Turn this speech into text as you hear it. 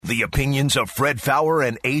The opinions of Fred Faour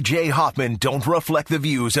and A.J. Hoffman don't reflect the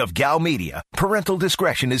views of Gal Media. Parental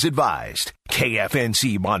discretion is advised.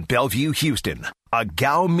 KFNC Mont Bellevue, Houston, a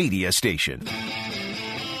Gal Media station.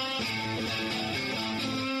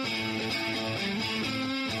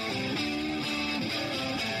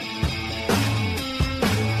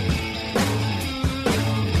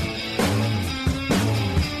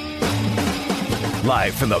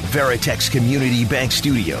 Live from the Veritex Community Bank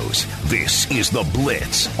Studios, this is The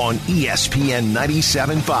Blitz on ESPN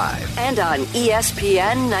 97.5. And on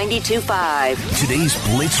ESPN 92.5. Today's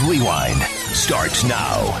Blitz Rewind starts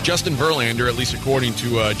now. Justin Verlander, at least according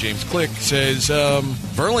to James Click, says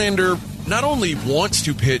Verlander not only wants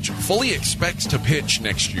to pitch, fully expects to pitch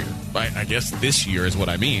next year. I guess this year is what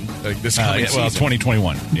I mean. This coming season.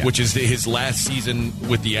 2021. Yeah. Which is his last season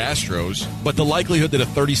with the Astros. But the likelihood that a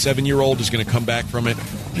 37-year-old is going to come back from it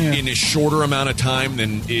in a shorter amount of time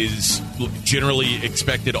than is generally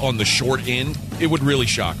expected on the short end, it would really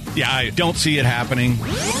shock me. Yeah, I don't see it happening.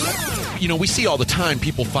 You know, we see all the time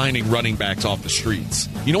people finding running backs off the streets.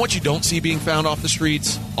 You know what you don't see being found off the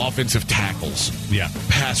streets? Offensive tackles. Yeah.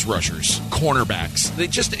 Pass rushers. Cornerbacks.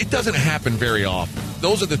 It doesn't happen very often.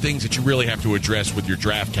 Those are the things that you really have to address with your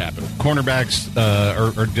draft capital. Cornerbacks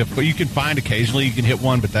are difficult. You can find occasionally, you can hit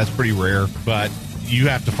one, but that's pretty rare. But you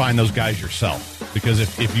have to find those guys yourself. Because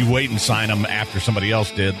if you wait and sign them after somebody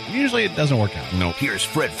else did, usually it doesn't work out. No. Here's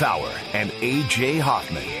Fred Faour and A.J.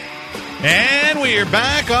 Hoffman. And we're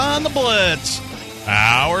back on the Blitz.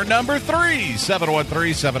 Hour number 3,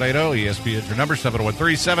 713-780. ESPN is your number,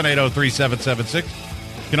 713-780-3776.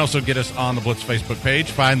 You can also get us on the Blitz Facebook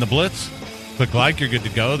page. Find the Blitz. Click like, you're good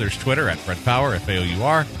to go. There's Twitter at Fred Faour,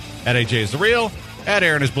 Faour. At AJ is the Real. At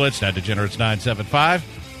Aaron is Blitz. At Degenerates975.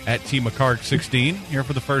 At T McCarg16. Here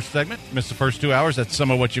for the first segment. Missed the first 2 hours. That's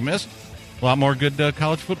some of what you missed. A lot more good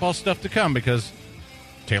college football stuff to come because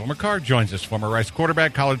Taylor McCarg joins us, former Rice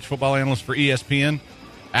quarterback, college football analyst for ESPN.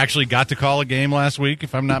 Actually got to call a game last week,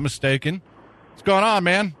 if I'm not mistaken. What's going on,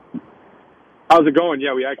 man? How's it going?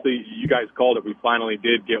 Yeah, you guys called it. We finally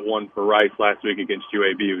did get one for Rice last week against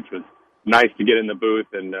UAB, which was nice to get in the booth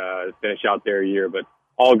and finish out their year. But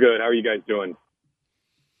all good. How are you guys doing?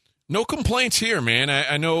 No complaints here, man.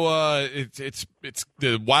 I know it's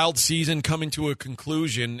the wild season coming to a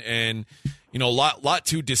conclusion, and you know, a lot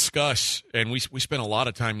to discuss. And we spent a lot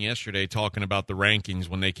of time yesterday talking about the rankings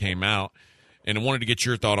when they came out, and I wanted to get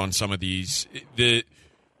your thought on some of these. The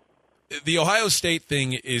Ohio State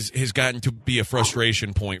thing has gotten to be a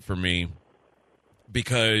frustration point for me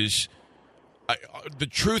because the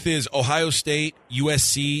truth is Ohio State,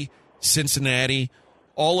 USC, Cincinnati,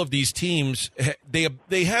 all of these teams,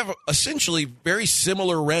 they have essentially very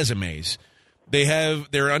similar resumes.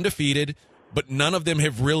 They're undefeated, but none of them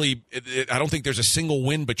have really. I don't think there's a single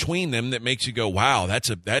win between them that makes you go, "Wow, that's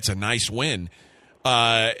a nice win."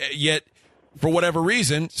 Yet, for whatever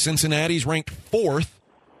reason, Cincinnati's ranked fourth.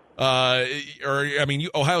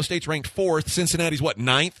 Ohio State's ranked fourth. Cincinnati's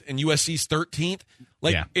ninth, and USC's 13th.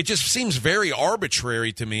 It just seems very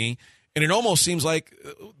arbitrary to me. And it almost seems like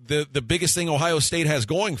the biggest thing Ohio State has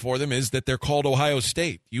going for them is that they're called Ohio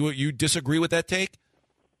State. You disagree with that take?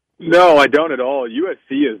 No, I don't at all.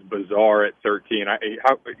 USC is bizarre at 13. I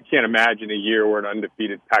can't imagine a year where an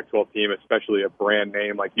undefeated Pac-12 team, especially a brand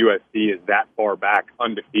name like USC, is that far back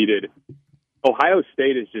undefeated. Ohio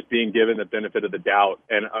State is just being given the benefit of the doubt.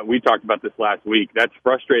 And we talked about this last week. That's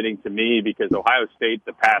frustrating to me because Ohio State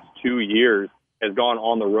the past 2 years has gone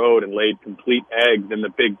on the road and laid complete eggs in the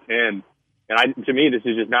Big Ten. And to me, this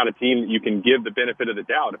is just not a team that you can give the benefit of the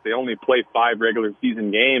doubt. If they only play 5 regular season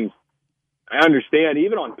games, I understand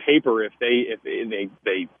even on paper if they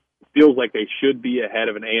feels like they should be ahead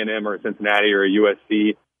of an A&M or a Cincinnati or a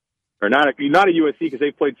USC, or not a USC because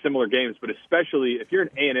they've played similar games, but especially if you're an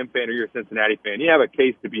A&M fan or you're a Cincinnati fan, you have a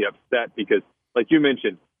case to be upset because, like you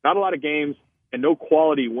mentioned, not a lot of games and no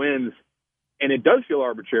quality wins. And it does feel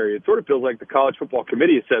arbitrary. It sort of feels like the College Football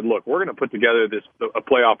Committee has said, look, we're going to put together a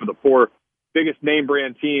playoff of the 4 biggest name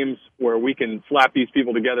brand teams where we can slap these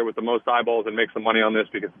people together with the most eyeballs and make some money on this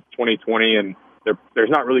because it's 2020 and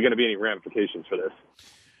there's not really going to be any ramifications for this.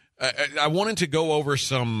 I wanted to go over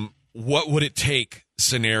some what would it take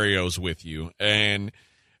scenarios with you. And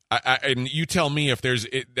and you tell me if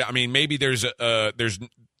maybe there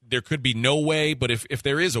could be no way, but if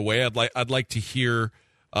there is a way, I'd like to hear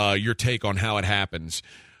your take on how it happens.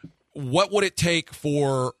 What would it take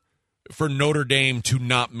for Notre Dame to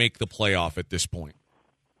not make the playoff at this point?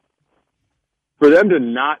 For them to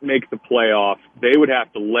not make the playoff, they would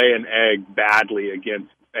have to lay an egg badly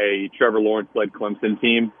against a Trevor Lawrence-led Clemson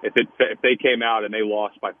team. If they came out and they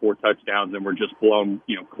lost by 4 touchdowns and were just blown,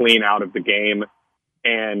 clean out of the game,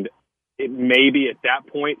 And maybe at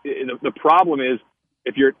that point, the problem is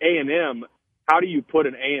if you're at A&M, how do you put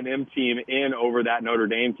an A&M team in over that Notre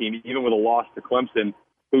Dame team, even with a loss to Clemson,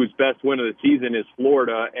 whose best win of the season is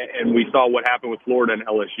Florida, and we saw what happened with Florida and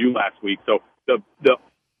LSU last week. So the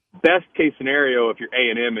best case scenario if you're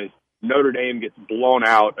A&M is Notre Dame gets blown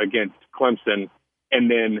out against Clemson, and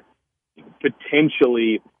then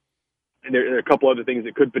potentially there are a couple other things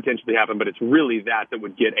that could potentially happen, but it's really that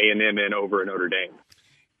would get A&M in over Notre Dame.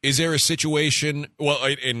 Is there a situation, well,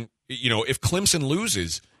 and if Clemson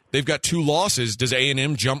loses, they've got 2 losses, does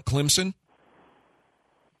A&M jump Clemson?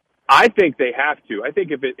 I think they have to. I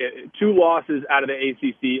think if 2 losses out of the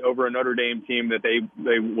ACC over a Notre Dame team that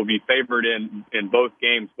they will be favored in both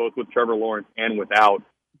games, both with Trevor Lawrence and without,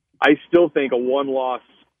 I still think a 1-loss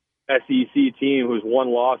SEC team whose 1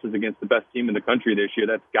 loss is against the best team in the country this year,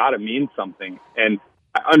 that's got to mean something. And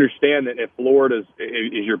I understand that if Florida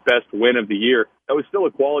is your best win of the year, that was still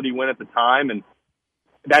a quality win at the time, and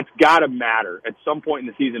that's got to matter. At some point in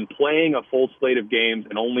the season, playing a full slate of games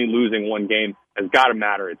and only losing 1 game has got to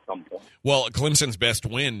matter at some point. Well, Clemson's best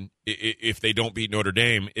win, if they don't beat Notre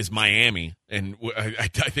Dame, is Miami. And I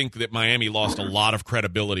think that Miami lost a lot of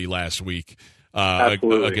credibility last week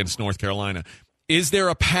against North Carolina. Is there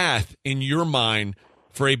a path in your mind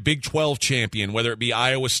for a Big 12 champion, whether it be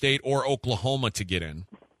Iowa State or Oklahoma, to get in?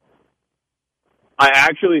 I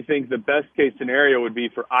actually think the best case scenario would be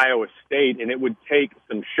for Iowa State, and it would take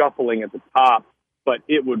some shuffling at the top, but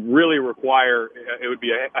it would really require, it would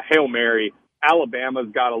be a Hail Mary.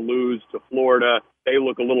 Alabama's got to lose to Florida. They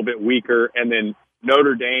look a little bit weaker. And then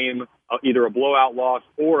Notre Dame, either a blowout loss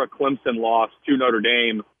or a Clemson loss to Notre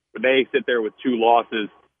Dame, where they sit there with 2 losses.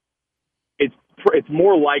 It's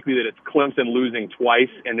more likely that it's Clemson losing twice,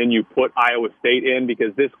 and then you put Iowa State in,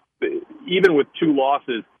 because even with 2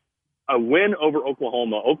 losses, a win over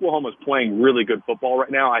Oklahoma's playing really good football right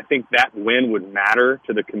now. I think that win would matter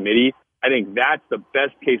to the committee. I think that's the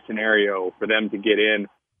best case scenario for them to get in.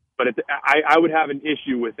 But I would have an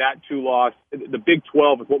issue with that 2 loss. The Big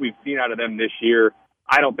 12, with what we've seen out of them this year,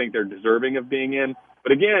 I don't think they're deserving of being in.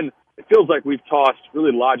 But again, it feels like we've tossed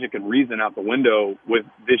really logic and reason out the window with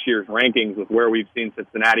this year's rankings, with where we've seen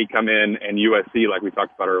Cincinnati come in and USC, like we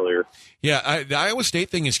talked about earlier. Yeah, the Iowa State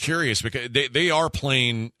thing is curious because they are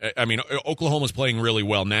playing. I mean, Oklahoma's playing really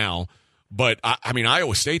well now, but I mean,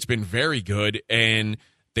 Iowa State's been very good, and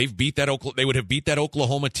they've beat that. They would have beat that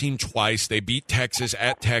Oklahoma team twice. They beat Texas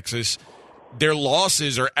at Texas. Their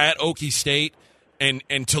losses are at Okie State and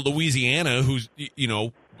to Louisiana, who's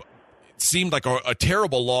seemed like a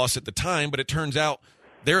terrible loss at the time, but it turns out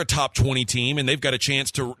they're a top 20 team, and they've got a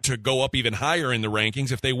chance to go up even higher in the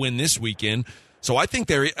rankings if they win this weekend. So I think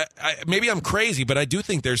maybe I'm crazy, but I do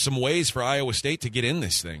think there's some ways for Iowa State to get in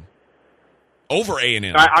this thing over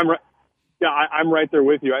A&M. I'm right there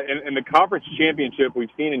with you. And the conference championship we've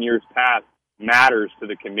seen in years past matters to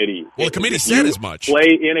the committee. Well, the committee said as much.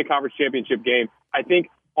 Play in a conference championship game. I think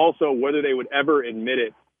also whether they would ever admit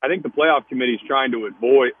it, I think the playoff committee is trying to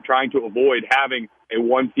avoid having a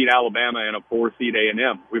 1-seed Alabama and a 4-seed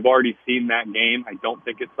A&M. We've already seen that game. I don't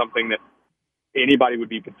think it's something that anybody would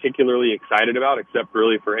be particularly excited about, except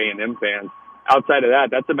really for A&M fans. Outside of that,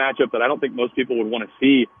 that's a matchup that I don't think most people would want to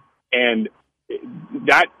see. And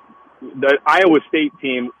the Iowa State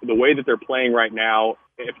team, the way that they're playing right now,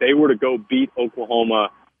 if they were to go beat Oklahoma,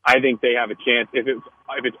 I think they have a chance. If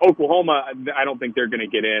it's Oklahoma, I don't think they're going to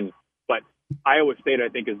get in. But Iowa State, I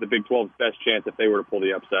think, is the Big 12's best chance if they were to pull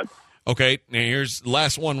the upset. Okay, now here's the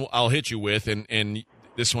last one I'll hit you with, and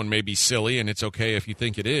this one may be silly, and it's okay if you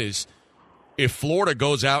think it is. If Florida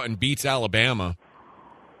goes out and beats Alabama,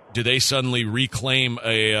 do they suddenly reclaim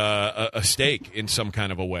a stake in some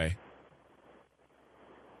kind of a way?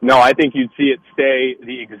 No, I think you'd see it stay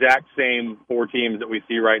the exact same 4 teams that we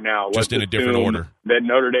see right now. Just in a different order. That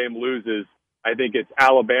Notre Dame loses. I think it's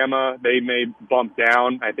Alabama. They may bump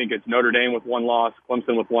down. I think it's Notre Dame with 1 loss,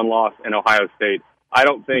 Clemson with 1 loss, and Ohio State. I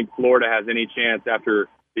don't think Florida has any chance after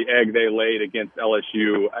the egg they laid against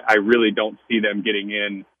LSU. I really don't see them getting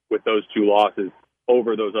in with those 2 losses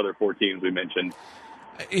over those other 4 teams we mentioned.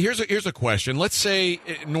 Here's a question. Let's say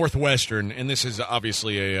Northwestern, and this is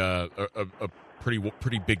obviously a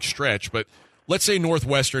pretty big stretch, but let's say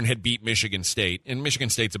Northwestern had beat Michigan State, and Michigan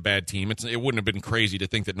State's a bad team. It wouldn't have been crazy to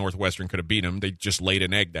think that Northwestern could have beat them. They just laid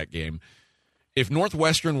an egg that game. If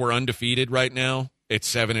Northwestern were undefeated right now at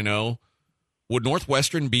 7-0, would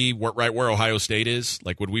Northwestern be right where Ohio State is?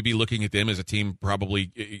 Like, would we be looking at them as a team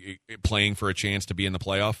probably playing for a chance to be in the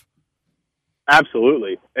playoff?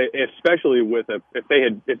 Absolutely, especially if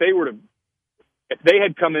they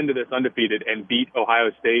had come into this undefeated and beat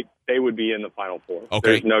Ohio State, they would be in the Final Four.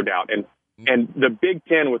 Okay. There's no doubt. And And the Big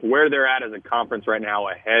Ten, with where they're at as a conference right now,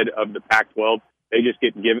 ahead of the Pac-12, they just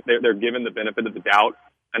get given. They're given the benefit of the doubt.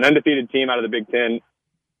 An undefeated team out of the Big Ten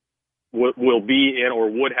will be in, or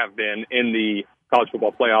would have been in, the college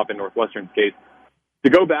football playoff in Northwestern's case. To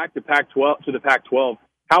go back to the Pac-12,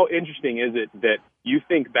 how interesting is it that you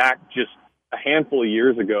think back just a handful of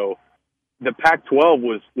years ago, the Pac-12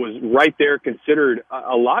 was right there, considered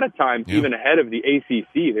a lot of times even ahead of the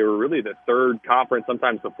ACC. They were really the third conference,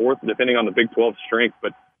 sometimes the fourth, depending on the Big 12's strength.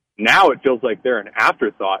 But now it feels like they're an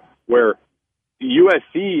afterthought, where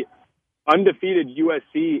USC, undefeated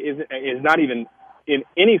USC, is not even in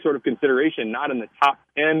any sort of consideration, not in the top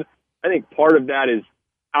 10. I think part of that is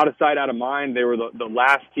out of sight, out of mind. They were the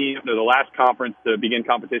last team, the last conference to begin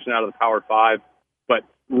competition out of the Power Five. But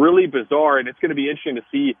really bizarre, and it's going to be interesting to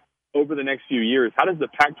see over the next few years, how does the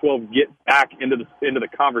Pac-12 get back into the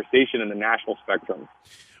conversation in the national spectrum?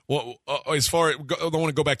 Well, I want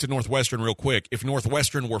to go back to Northwestern real quick. If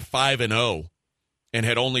Northwestern were 5-0 and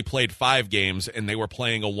had only played 5 games, and they were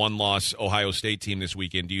playing a one-loss Ohio State team this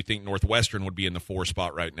weekend, do you think Northwestern would be in the 4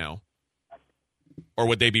 spot right now? Or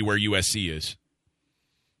would they be where USC is?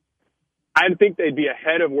 I think they'd be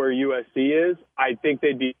ahead of where USC is. I think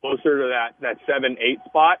they'd be closer to that 7-8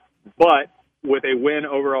 spot. But with a win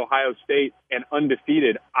over Ohio State and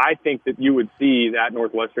undefeated, I think that you would see that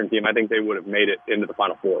Northwestern team. I think they would have made it into the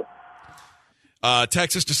Final Four.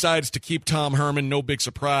 Texas decides to keep Tom Herman. No big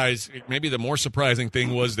surprise. Maybe the more surprising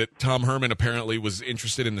thing was that Tom Herman apparently was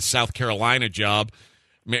interested in the South Carolina job.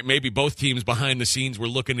 Maybe both teams behind the scenes were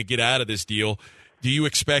looking to get out of this deal. Do you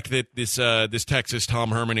expect that this Texas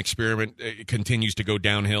Tom Herman experiment continues to go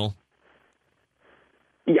downhill?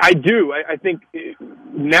 I do. I think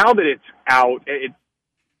now that it's out, it's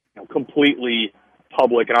completely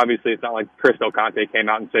public, and obviously it's not like Chris Del Conte came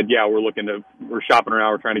out and said, "Yeah, we're shopping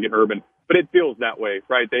around, we're trying to get Urban," but it feels that way,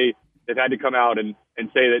 right? They've had to come out and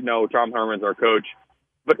say that no, Tom Herman's our coach,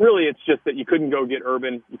 but really it's just that you couldn't go get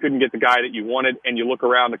Urban, you couldn't get the guy that you wanted, and you look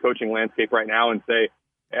around the coaching landscape right now and say,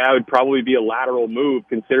 that would probably be a lateral move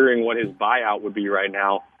considering what his buyout would be right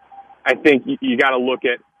now. I think you got to look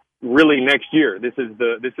at really next year. This is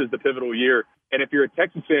the pivotal year. And if you're a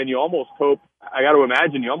Texas fan, you almost hope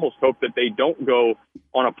that they don't go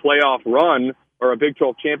on a playoff run or a Big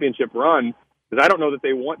 12 championship run, because I don't know that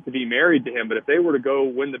they want to be married to him. But if they were to go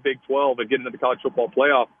win the Big 12 and get into the college football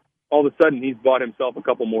playoff, all of a sudden he's bought himself a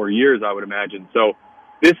couple more years, I would imagine. So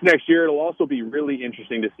this next year, it'll also be really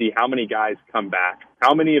interesting to see how many guys come back.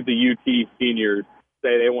 How many of the UT seniors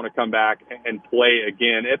say they want to come back and play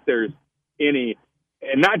again, if there's any.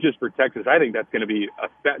 And not just for Texas. I think that's going to be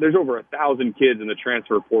there's over 1,000 kids in the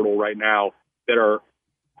transfer portal right now that are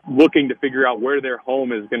looking to figure out where their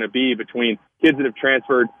home is going to be, between kids that have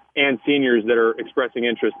transferred and seniors that are expressing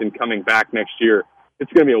interest in coming back next year.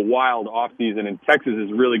 It's going to be a wild offseason, and Texas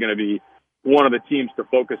is really going to be one of the teams to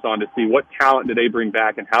focus on to see what talent do they bring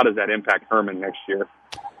back and how does that impact Herman next year.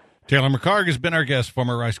 Taylor McHargue has been our guest,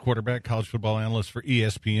 former Rice quarterback, college football analyst for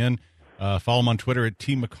ESPN. Follow him on Twitter at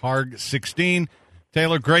TMcHargue16.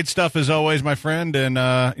 Taylor, great stuff as always, my friend, and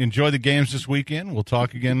enjoy the games this weekend. We'll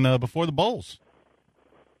talk again before the Bowls.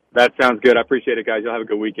 That sounds good. I appreciate it, guys. You'll have a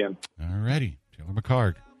good weekend. All righty. Taylor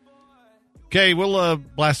McHargue. Okay, we'll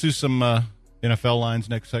blast through some NFL lines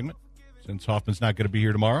next segment, since Hoffman's not going to be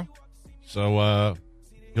here tomorrow. So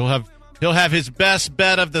he'll have his best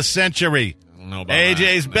bet of the century. I don't know about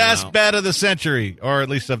AJ's that. best bet of the century, or at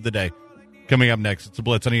least of the day. Coming up next, it's a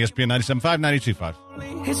Blitz on ESPN 97.5,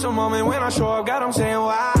 92.5. It's a moment when I show up, God, I'm saying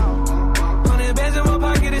wow. 100 bands in my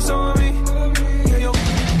pocket, it's on me.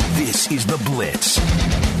 This is The Blitz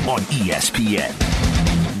on ESPN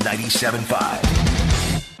 97.5.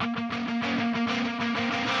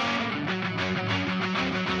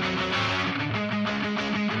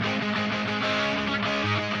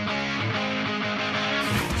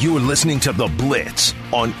 You're listening to The Blitz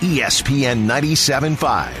on ESPN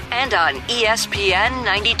 97.5. And on ESPN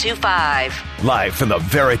 92.5. Live from the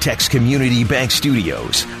Veritex Community Bank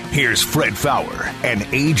Studios, here's Fred Faour and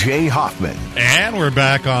A.J. Hoffman. And we're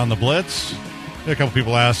back on The Blitz. A couple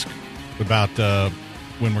people ask about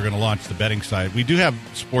when we're going to launch the betting site. We do have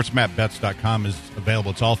sportsmapbets.com is available.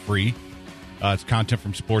 It's all free. It's content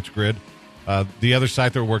from Sports Grid. The other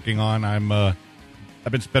site they're working on,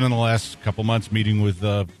 I've been spending the last couple months meeting with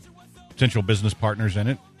potential business partners in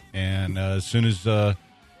it, and as soon as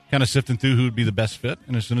kind of sifting through who would be the best fit,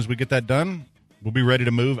 and as soon as we get that done, we'll be ready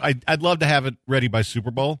to move. I'd love to have it ready by Super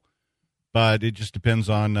Bowl, but it just depends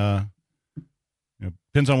on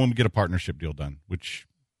when we get a partnership deal done, which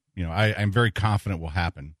I'm very confident will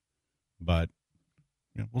happen, but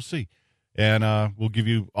we'll see, and we'll give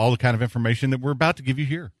you all the kind of information that we're about to give you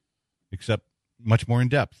here. except much more in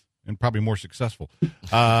depth and probably more successful.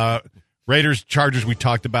 Raiders, Chargers, we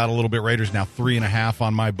talked about a little bit. Raiders now 3.5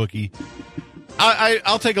 on my bookie.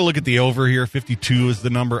 I'll take a look at the over here. 52 is the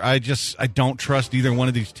number. I don't trust either one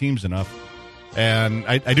of these teams enough. And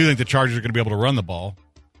I do think the Chargers are going to be able to run the ball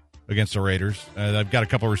against the Raiders. I've got a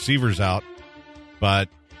couple receivers out. But,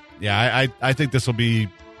 yeah, I think this will be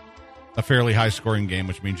a fairly high-scoring game,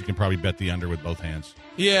 which means you can probably bet the under with both hands.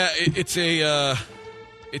 Yeah, it's a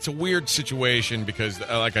weird situation because,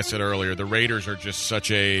 like I said earlier, the Raiders are just such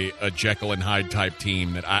a Jekyll and Hyde type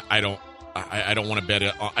team that I don't want to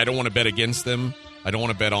bet. I don't want to bet against them. I don't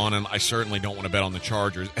want to bet on them. I certainly don't want to bet on the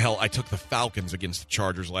Chargers. Hell, I took the Falcons against the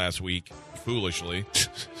Chargers last week, foolishly.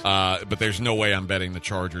 But there's no way I'm betting the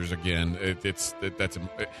Chargers again.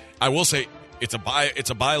 I will say it's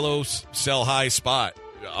a buy low, sell high spot.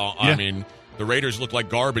 I mean, the Raiders looked like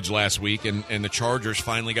garbage last week, and the Chargers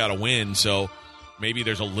finally got a win. So maybe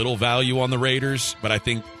there's a little value on the Raiders, but I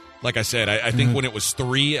think. Like I said, I think when it was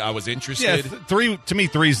 3, I was interested. Yeah, 3 to me.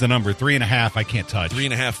 3 is the number. 3.5, I can't touch.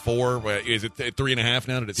 3.5, 4. Is it 3.5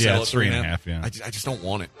 now? Did it sell at 3.5? Yeah, I just don't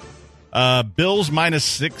want it. Bills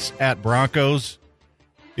 -6 at Broncos.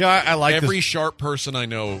 Yeah, I like every this. sharp person I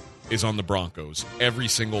know is on the Broncos. Every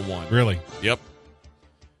single one. Really? Yep.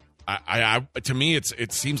 To me,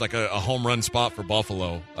 it seems like a home run spot for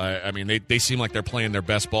Buffalo. I mean, they seem like they're playing their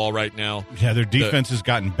best ball right now. Yeah, their defense has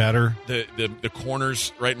gotten better. The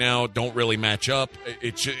corners right now don't really match up.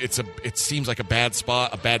 It seems like a bad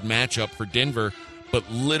spot, a bad matchup for Denver. But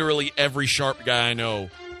literally every sharp guy I know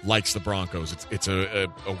likes the Broncos. It's a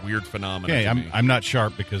weird phenomenon. Okay, I'm not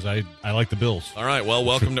sharp because I like the Bills. All right, well,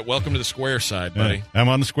 welcome to the square side, buddy. Yeah, I'm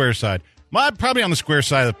on the square side. Probably on the square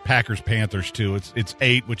side of the Packers-Panthers, too. It's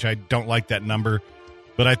 8, which I don't like that number.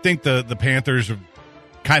 But I think the Panthers have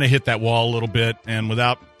kind of hit that wall a little bit. And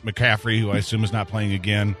without McCaffrey, who I assume is not playing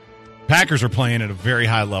again, Packers are playing at a very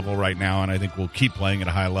high level right now, and I think we'll keep playing at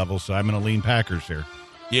a high level. So I'm going to lean Packers here.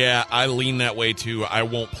 Yeah, I lean that way, too. I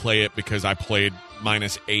won't play it because I played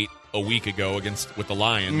 -8 a week ago with the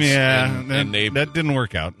Lions. Yeah, and that didn't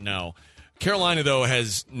work out. No. Carolina, though,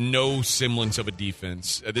 has no semblance of a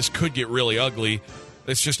defense. This could get really ugly.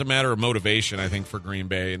 It's just a matter of motivation, I think, for Green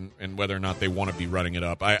Bay and whether or not they want to be running it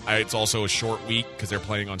up. It's also a short week because they're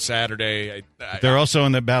playing on Saturday. They're also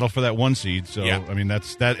in the battle for that 1 seed. So, yeah. I mean,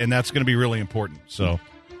 that's going to be really important. So,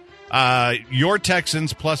 your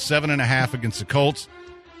Texans +7.5 against the Colts.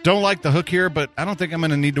 Don't like the hook here, but I don't think I'm going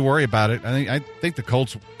to need to worry about it. I think the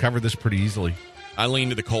Colts cover this pretty easily. I lean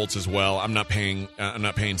to the Colts as well. I'm not paying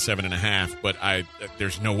 7.5, but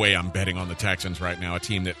there's no way I'm betting on the Texans right now. A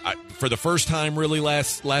team that, for the first time really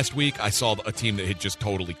last week, I saw a team that had just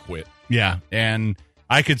totally quit. Yeah, and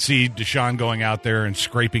I could see Deshaun going out there and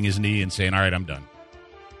scraping his knee and saying, all right, I'm done.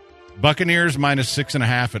 Buccaneers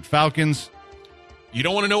 -6.5 at Falcons. You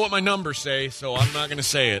don't want to know what my numbers say, so I'm not going to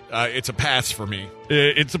say it. It's a pass for me.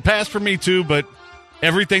 It's a pass for me, too, but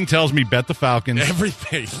everything tells me bet the Falcons.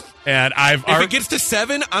 Everything. And if it gets to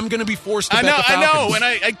 7, I'm going to be forced to bet the Falcons. I know,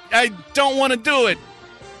 and I don't want to do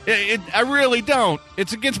it. I really don't.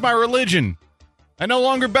 It's against my religion. I no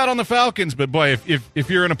longer bet on the Falcons, but boy, if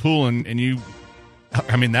you're in a pool and you,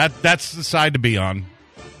 I mean that's the side to be on.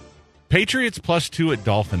 Patriots +2 at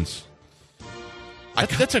Dolphins.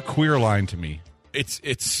 That's a queer line to me.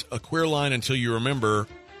 It's a queer line until you remember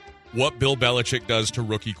what Bill Belichick does to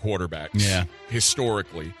rookie quarterbacks. Yeah,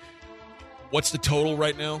 historically. What's the total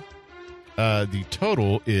right now? The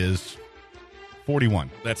total is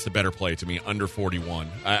 41. That's the better play to me, under 41.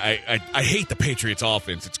 I hate the Patriots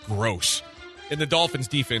offense. It's gross. And the Dolphins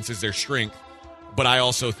defense is their strength, but I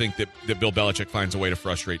also think that Bill Belichick finds a way to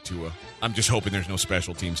frustrate Tua. I'm just hoping there's no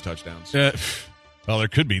special teams touchdowns. Well, there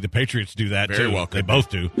could be. The Patriots do that, Very too. Well they both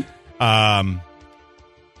do.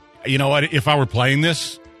 You know what? If I were playing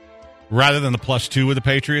this, rather than the +2 with the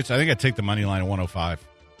Patriots, I think I'd take the money line at 105,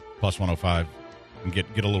 +105, and get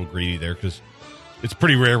a little greedy there because it's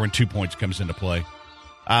pretty rare when 2 points comes into play.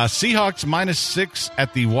 Seahawks -6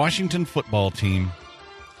 at the Washington football team.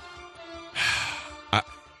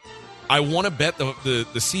 I want to bet the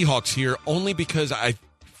Seahawks here only because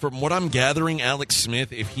from what I'm gathering, Alex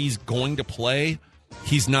Smith, if he's going to play,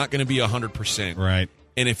 he's not going to be 100%. Right.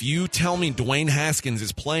 And if you tell me Dwayne Haskins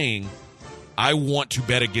is playing, I want to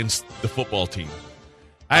bet against the football team.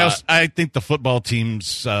 I think the football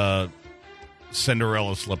team's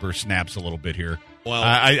Cinderella slipper snaps a little bit here. Well,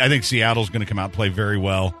 I think Seattle's going to come out and play very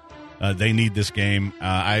well. They need this game.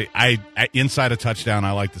 I inside a touchdown,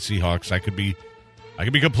 I like the Seahawks. I could be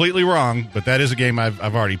completely wrong, but that is a game I've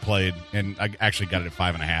already played, and I actually got it at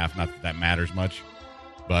 5.5. Not that matters much,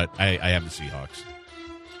 but I have the Seahawks.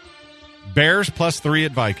 Bears +3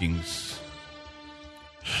 at Vikings.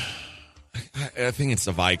 I think it's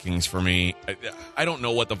the Vikings for me. I don't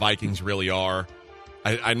know what the Vikings really are.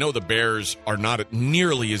 I know the Bears are not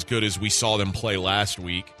nearly as good as we saw them play last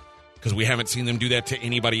week because we haven't seen them do that to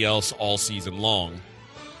anybody else all season long.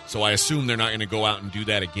 So I assume they're not going to go out and do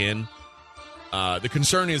that again. The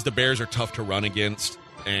concern is the Bears are tough to run against,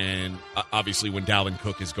 and obviously when Dalvin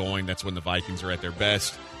Cook is going, that's when the Vikings are at their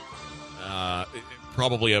best.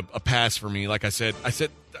 Probably a pass for me. Like I said at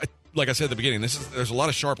the beginning, there's a lot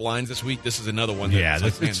of sharp lines this week. This is another one.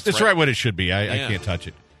 It's right what it should be. I can't touch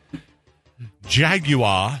it.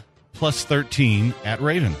 Jaguar +13 at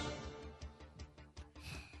Raven.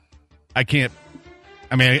 I can't.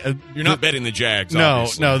 I mean, you're not betting the Jags. No,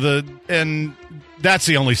 obviously. and that's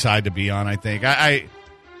the only side to be on. I think.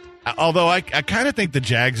 Although I kind of think the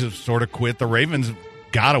Jags have sort of quit. The Ravens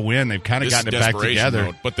got to win. They've kind of gotten it back together.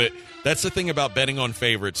 Mode. But that's the thing about betting on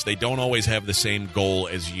favorites. They don't always have the same goal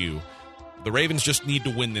as you. The Ravens just need to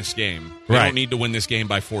win this game. They don't need to win this game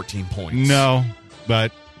by 14 points. No,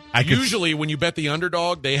 but usually when you bet the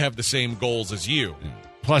underdog, they have the same goals as you.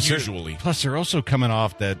 Plus, usually. Plus, they're also coming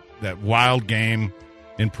off that wild game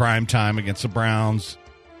in prime time against the Browns.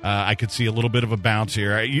 I could see a little bit of a bounce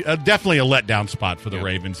here. Definitely a letdown spot for the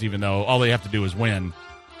Ravens, even though all they have to do is win.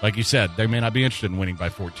 Like you said, they may not be interested in winning by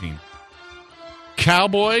 14.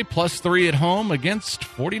 Cowboy +3 at home against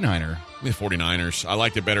 49er. The 49ers. I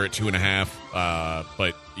liked it better at 2.5,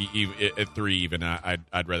 but at 3 even,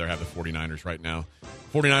 I'd rather have the 49ers right now.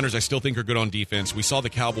 49ers I still think are good on defense. We saw the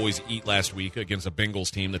Cowboys eat last week against a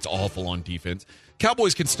Bengals team that's awful on defense.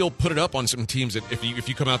 Cowboys can still put it up on some teams that if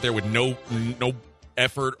you come out there with no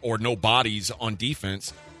effort or no bodies on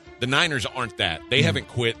defense. The Niners aren't that. They haven't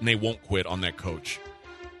quit, and they won't quit on that coach.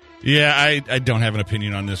 Yeah, I don't have an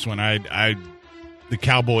opinion on this one. The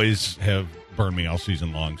Cowboys have burned me all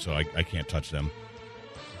season long, so I can't touch them.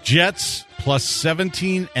 Jets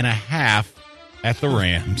 +17.5 at the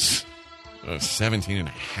Rams.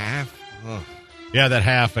 17.5? Oh. Yeah, that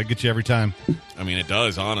half, I get you every time. I mean, it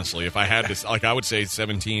does, honestly. If I had this, I would say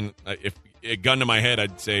 17. If it gun to my head,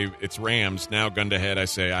 I'd say it's Rams. Now, gun to head, I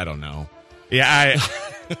say, I don't know. Yeah,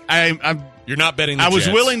 I'm. You're not betting the Jets. Jets.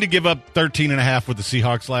 Was willing to give up 13.5 with the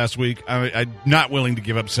Seahawks last week. I'm not willing to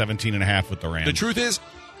give up 17.5 with the Rams. The truth is,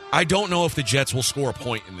 I don't know if the Jets will score a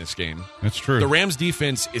point in this game. That's true. The Rams'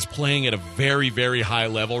 defense is playing at a very, very high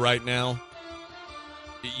level right now.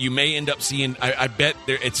 You may end up seeing, I bet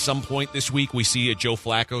there at some point this week we see a Joe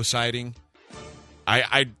Flacco sighting.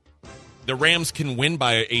 The Rams can win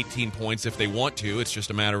by 18 points if they want to. It's just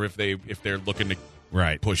a matter if they're looking to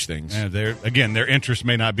push things. Yeah, their interest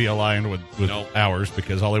may not be aligned with ours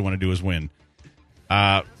because all they want to do is win.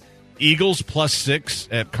 Eagles +6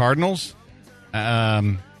 at Cardinals.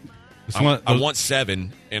 I want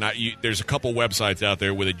 7, and there's a couple websites out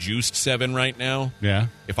there with a juiced 7 right now. Yeah.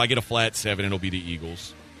 If I get a flat 7, it'll be the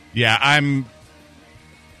Eagles. Yeah,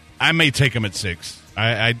 I may take them at 6.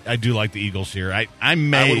 I do like the Eagles here. I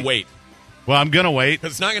would wait. Well, I'm going to wait.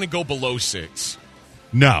 Because it's not going to go below 6.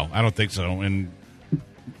 No, I don't think so.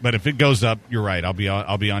 But if it goes up, you're right. I'll be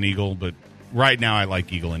on Eagle, but right now I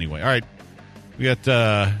like Eagle anyway. All right. We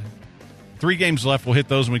got 3 games left. We'll hit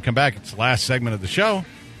those when we come back. It's the last segment of the show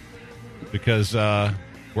because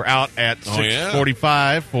we're out at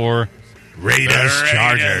 6:45 for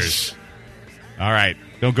Raiders-Chargers. All right.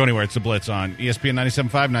 Don't go anywhere. It's the Blitz on ESPN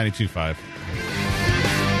 97.5, 92.5.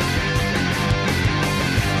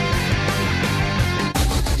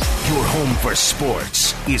 Your home for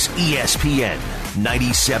sports is ESPN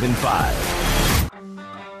 97.5.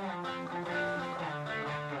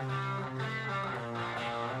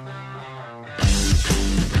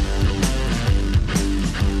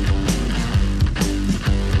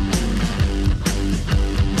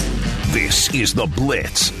 This is The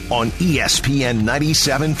Blitz on ESPN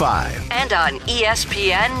 97.5. And on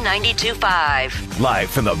ESPN 92.5. Live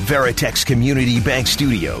from the Veritex Community Bank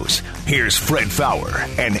Studios, here's Fred Faour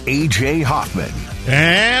and A.J. Hoffman.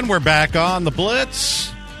 And we're back on The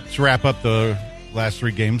Blitz. Let's wrap up the last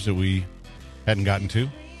 3 games that we hadn't gotten to.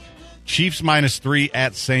 Chiefs -3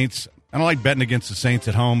 at Saints. I don't like betting against the Saints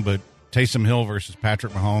at home, but Taysom Hill versus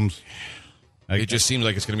Patrick Mahomes. It just seems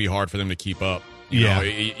like it's going to be hard for them to keep up. You know,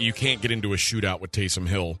 you can't get into a shootout with Taysom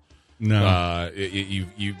Hill. No.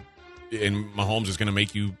 And Mahomes is going to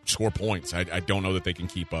make you score points. I don't know that they can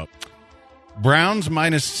keep up. Browns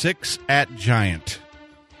 -6 at Giant.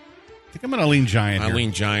 I think I'm going to lean Giant here. I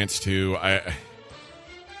lean Giants, too. I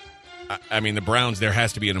mean, the Browns, there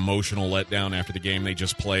has to be an emotional letdown after the game they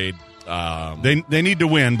just played. They need to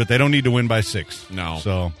win, but they don't need to win by 6. No.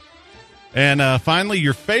 So, and finally,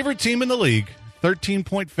 your favorite team in the league,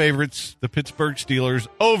 13-point favorites, the Pittsburgh Steelers,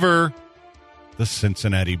 over the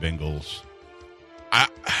Cincinnati Bengals.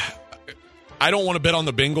 I don't want to bet on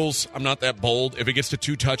the Bengals. I'm not that bold. If it gets to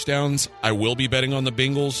 2 touchdowns, I will be betting on the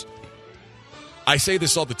Bengals. I say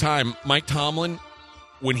this all the time. Mike Tomlin,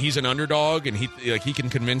 when he's an underdog and he can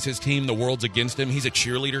convince his team the world's against him, he's a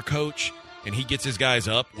cheerleader coach, and he gets his guys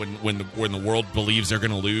up when the world believes they're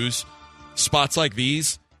going to lose. Spots like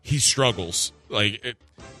these, he struggles.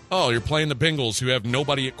 You're playing the Bengals who have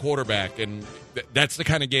nobody at quarterback, and that's the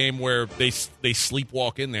kind of game where they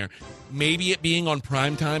sleepwalk in there. Maybe it being on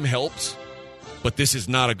primetime helps, but this is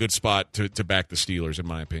not a good spot to back the Steelers, in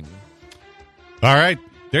my opinion. All right,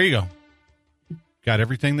 there you go. Got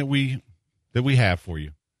everything that we have for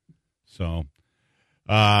you. So,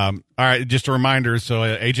 all right, just a reminder. So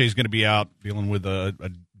AJ's going to be out dealing with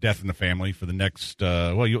a death in the family for the next.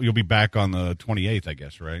 You'll be back on the 28th, I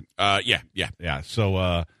guess, right? Yeah.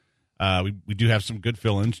 So we do have some good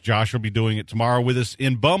fill-ins. Josh will be doing it tomorrow with us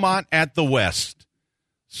in Beaumont at the West.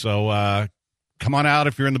 So come on out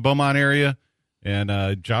if you're in the Beaumont area.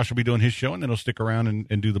 And Josh will be doing his show, and then he'll stick around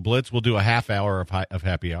and do the Blitz. We'll do a half hour of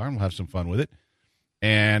happy hour, and we'll have some fun with it.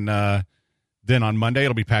 And then on Monday,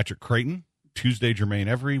 it'll be Patrick Creighton. Tuesday, Jermaine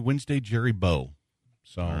Every. Wednesday, Jerry Bowe.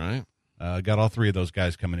 So all right. Got all 3 of those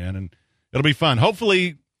guys coming in, and it'll be fun.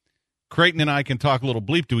 Hopefully, Creighton and I can talk a little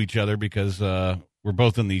bleep to each other because we're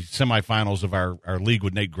both in the semifinals of our league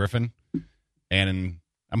with Nate Griffin. And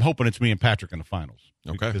I'm hoping it's me and Patrick in the finals.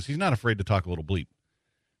 Okay. Because he's not afraid to talk a little bleep.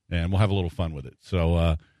 And we'll have a little fun with it.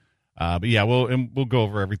 So, but yeah, we'll go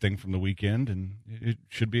over everything from the weekend, and it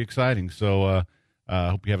should be exciting. So,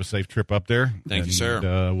 hope you have a safe trip up there. Thank you,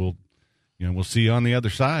 sir. We'll see you on the other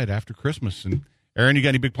side after Christmas. And Aaron, you got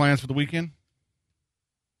any big plans for the weekend?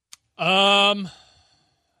 Not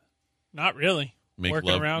really.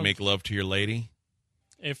 Make love to your lady.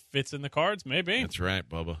 If it's in the cards, maybe. That's right,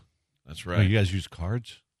 Bubba. That's right. Oh, you guys use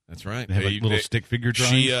cards? That's right. They have little stick figure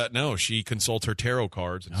drawings? She consults her tarot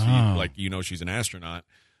cards and she's an astronaut.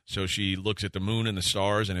 So she looks at the moon and the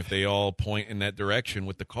stars, and if they all point in that direction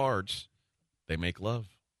with the cards, they make love.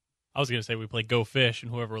 I was going to say we play Go Fish,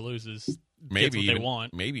 and whoever loses gets what they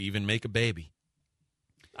want. Maybe even make a baby.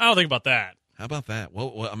 I don't think about that. How about that?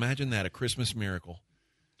 Well, imagine that, a Christmas miracle.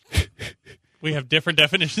 We have different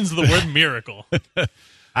definitions of the word miracle.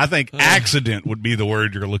 I think accident would be the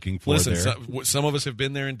word you're looking for. Listen, there. Some of us have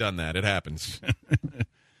been there and done that. It happens.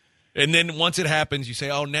 And then once it happens, you say,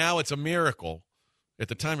 oh, now it's a miracle. At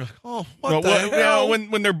the time, you're like, oh, what the hell?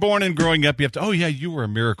 When they're born and growing up, you have to, oh, yeah, you were a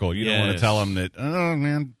miracle. You don't want to tell them that, oh,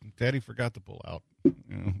 man, Daddy forgot to pull out.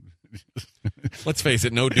 Let's face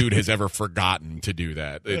it, no dude has ever forgotten to do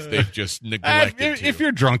that. They've just neglected to. If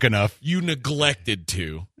you're drunk enough. You neglected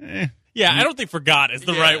to. Yeah, I don't think forgot is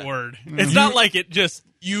the right word. It's not like it just...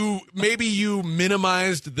 Maybe you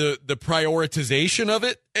minimized the prioritization of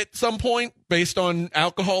it at some point based on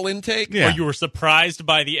alcohol intake. Or you were surprised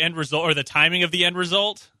by the end result or the timing of the end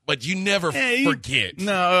result. But you never forget.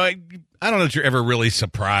 No, I don't know that you're ever really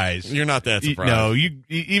surprised. You're not that surprised. No,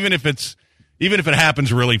 even if it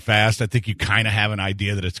happens really fast, I think you kind of have an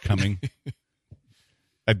idea that it's coming.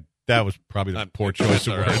 That was probably the poor choice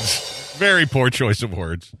of words. Very poor choice of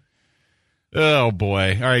words. Oh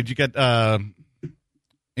boy! All right, you got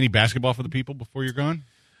any basketball for the people before you're gone?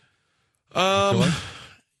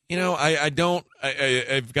 I don't.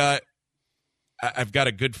 I've got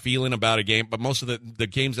a good feeling about a game, but most of the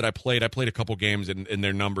games that I played a couple games, and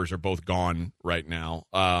their numbers are both gone right now.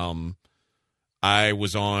 I've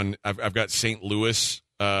got St. Louis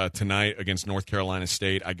tonight against North Carolina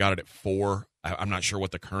State. I got it at 4. I'm not sure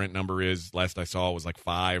what the current number is. Last I saw it was like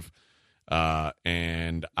 5.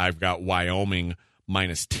 And I've got Wyoming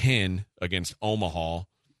 -10 against Omaha.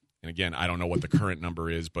 And again, I don't know what the current number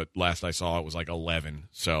is, but last I saw it was like 11.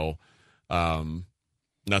 So nothing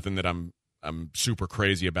that I'm super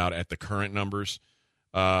crazy about at the current numbers.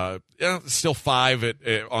 Still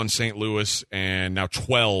 5 on St. Louis, and now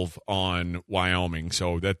 12 on Wyoming.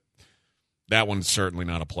 So that one's certainly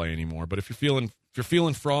not a play anymore. But if you're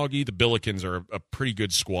feeling froggy, the Billikens are a pretty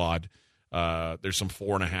good squad. There's some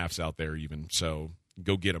 4.5s out there even. So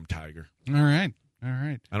go get them, Tiger. All right.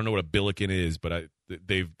 I don't know what a Billiken is, but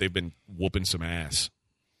they've been whooping some ass.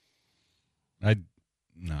 I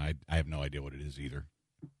have no idea what it is either.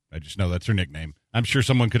 I just know that's their nickname. I'm sure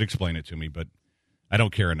someone could explain it to me, but I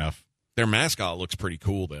don't care enough. Their mascot looks pretty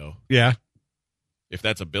cool, though. Yeah. If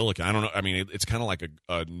that's a Billiken, I don't know. I mean, it's kind of like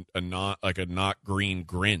a not green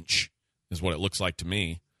Grinch is what it looks like to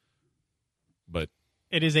me. But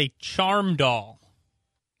it is a charm doll.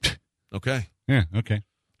 Okay. Yeah. Okay.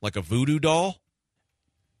 Like a voodoo doll.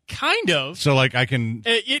 Kind of. So, like, I can...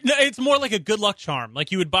 It's more like a good luck charm.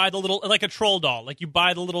 Like, you would buy the little... Like a troll doll. Like, you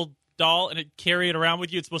buy the little doll and carry it around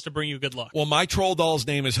with you. It's supposed to bring you good luck. Well, my troll doll's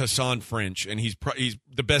name is Hassan French, and he's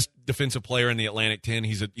the best defensive player in the Atlantic 10.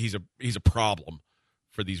 He's a problem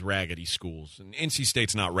for these raggedy schools. And NC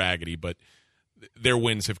State's not raggedy, but their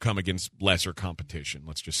wins have come against lesser competition.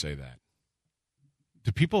 Let's just say that.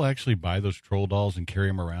 Do people actually buy those troll dolls and carry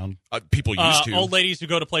them around? People used to. Old ladies who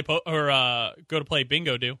go to play go to play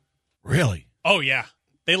bingo do. Really? Oh yeah,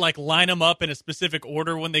 they like line them up in a specific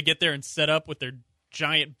order when they get there and set up with their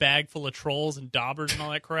giant bag full of trolls and daubers and all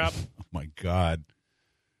that crap. Oh my God!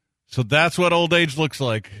 So that's what old age looks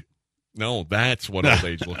like. No, that's what old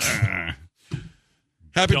age looks like.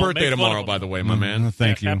 Happy birthday tomorrow, by the way, my man.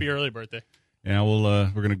 Thank you. Happy early birthday. Yeah,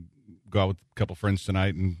 we're gonna go out with a couple friends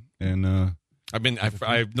tonight and.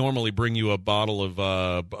 I normally bring you a bottle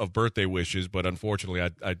of birthday wishes, but unfortunately,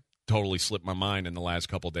 I totally slipped my mind in the last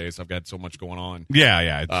couple of days. I've got so much going on.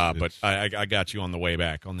 Yeah. But I got you on the way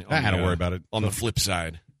back. Don't worry about it. On the flip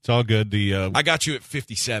side, it's all good. I got you at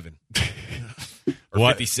 57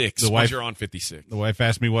 or 56. You're on 56. The wife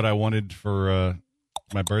asked me what I wanted for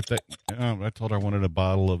my birthday. I told her I wanted a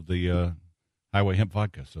bottle of the Highway Hemp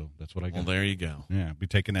Vodka, so that's what I got. Well, there you go. Yeah, I'll be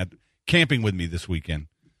taking that camping with me this weekend.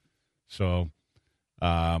 So.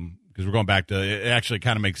 Because we're going back to it, actually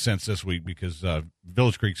kind of makes sense this week because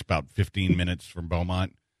Village Creek's about 15 minutes from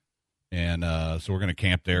Beaumont, and so we're going to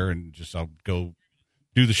camp there and I'll go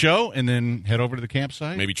do the show and then head over to the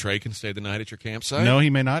campsite. Maybe Trey can stay the night at your campsite. No, he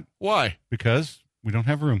may not. Why? Because we don't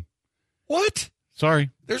have room. What? Sorry.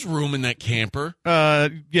 There's room in that camper.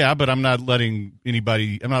 Yeah, but I'm not letting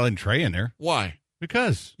Trey in there. Why?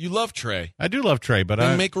 Because you love Trey. I do love Trey, but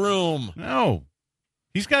then make room. No.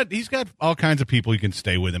 He's got all kinds of people he can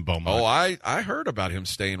stay with in Beaumont. Oh, I heard about him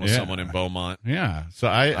staying with someone in Beaumont. Yeah, so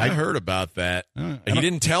I heard about that. He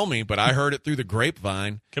didn't tell me, but I heard it through the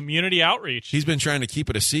grapevine. Community outreach. He's been trying to keep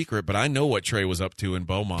it a secret, but I know what Trey was up to in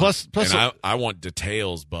Beaumont. Plus, and I want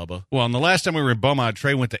details, Bubba. Well, and the last time we were in Beaumont,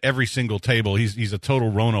 Trey went to every single table. He's a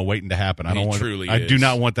total Rona waiting to happen. I do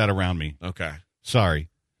not want that around me. Okay, sorry.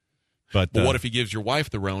 But what if he gives your wife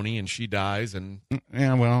the Roni and she dies, and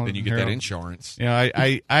then you get that insurance? Yeah,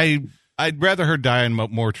 I'd rather her die in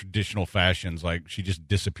more traditional fashions, like she just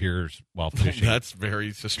disappears while fishing. That's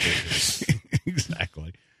very suspicious.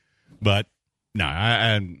 Exactly. But no,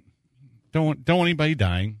 I don't want anybody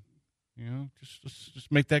dying. You know,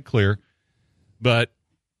 just make that clear. But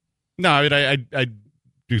no, I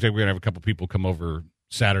do think we're gonna have a couple people come over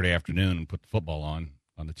Saturday afternoon and put the football on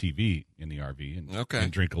the TV in the RV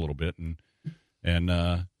and drink a little bit and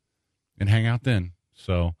hang out then.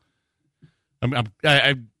 So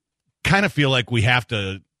I kind of feel like we have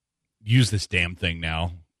to use this damn thing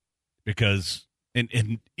now because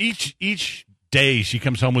in each day she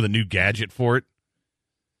comes home with a new gadget for it.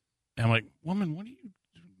 And I'm like, woman, what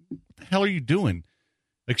the hell are you doing?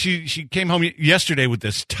 Like she came home yesterday with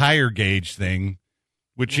this tire gauge thing.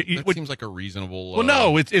 Which seems like a reasonable well,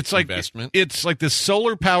 no, it's like investment. It's like this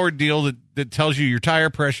solar powered deal that tells you your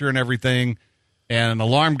tire pressure and everything, and an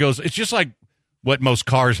alarm goes. It's just like what most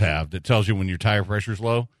cars have that tells you when your tire pressure is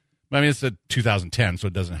low. I mean, it's a 2010, so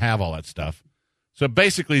it doesn't have all that stuff. So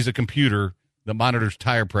basically, it's a computer that monitors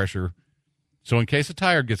tire pressure. So in case a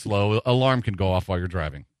tire gets low, an alarm can go off while you're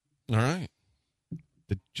driving. All right.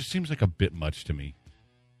 That just seems like a bit much to me.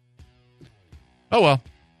 Oh well.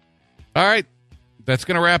 All right. That's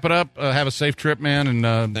going to wrap it up. Have a safe trip, man.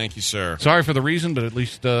 And thank you, sir. Sorry for the reason, but at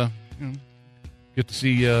least get to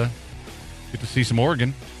see some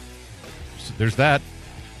Oregon. So there's that.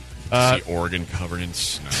 See Oregon covered in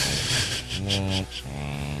snow.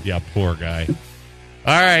 Yeah, poor guy.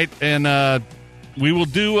 All right, and we'll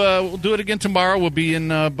do it again tomorrow. We'll be in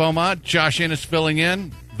Beaumont. Josh Ennis filling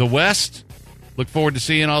in the West. Look forward to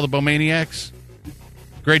seeing all the Beaumaniacs.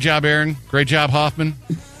 Great job, Aaron. Great job, Hoffman.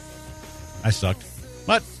 I sucked.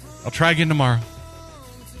 But I'll try again tomorrow.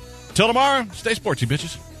 Till tomorrow, stay sportsy,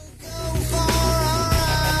 bitches.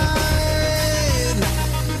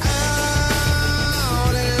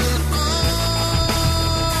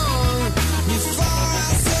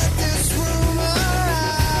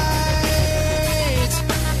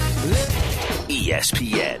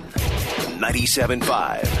 ESPN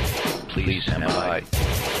 97.5. Please stand by.